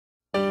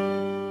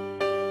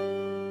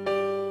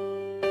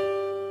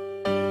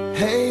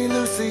Hey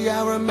Lucy,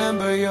 I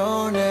remember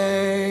your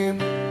name.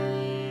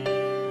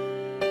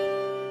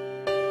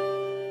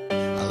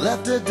 I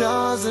left a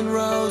dozen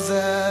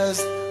roses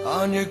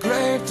on your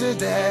grave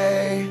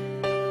today.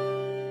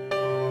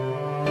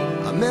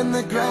 I'm in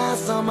the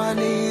grass on my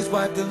knees,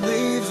 wipe the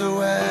leaves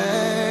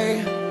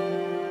away.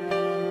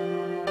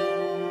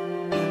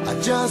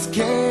 I just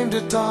came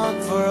to talk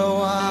for a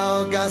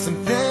while, got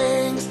some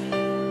things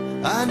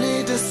I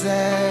need to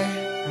say.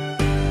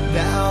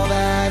 Now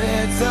that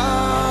it's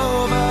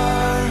over,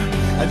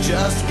 I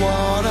just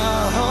wanna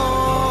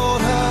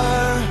hold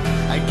her.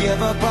 I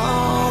give up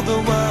all the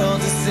world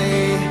to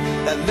see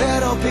that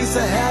little piece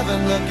of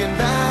heaven looking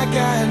back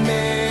at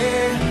me.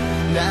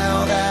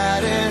 Now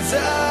that it's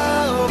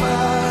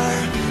over,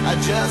 I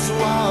just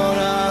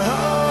wanna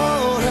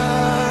hold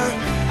her.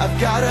 I've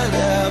gotta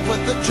live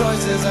with the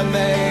choices I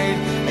made,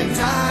 and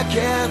I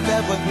can't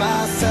live with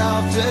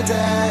myself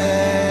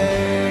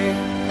today.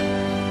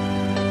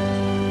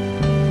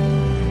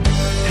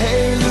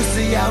 Hey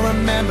Lucy, I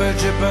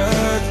remembered your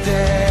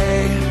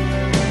birthday.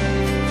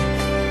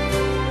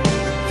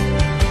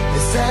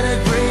 They said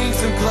it brings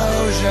some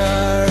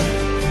closure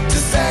to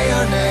say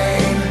your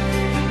name.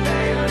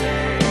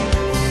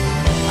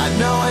 I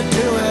know I'd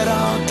do it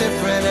all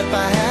different if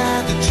I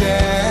had the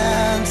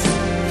chance,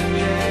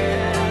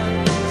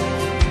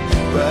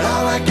 but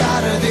all I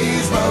got are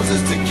these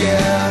roses to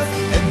give,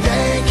 and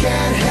they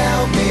can't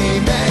help me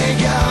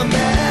make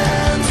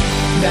amends.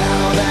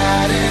 Now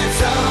that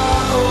it's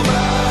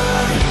over,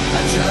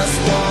 I just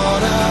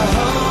wanna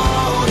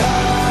hold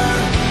her.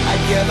 I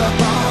give up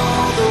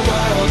all the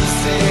world to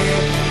see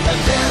a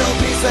little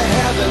piece of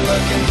heaven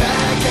looking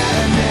back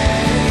at me.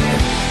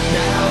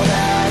 Now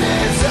that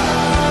it's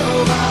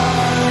over,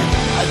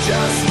 I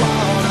just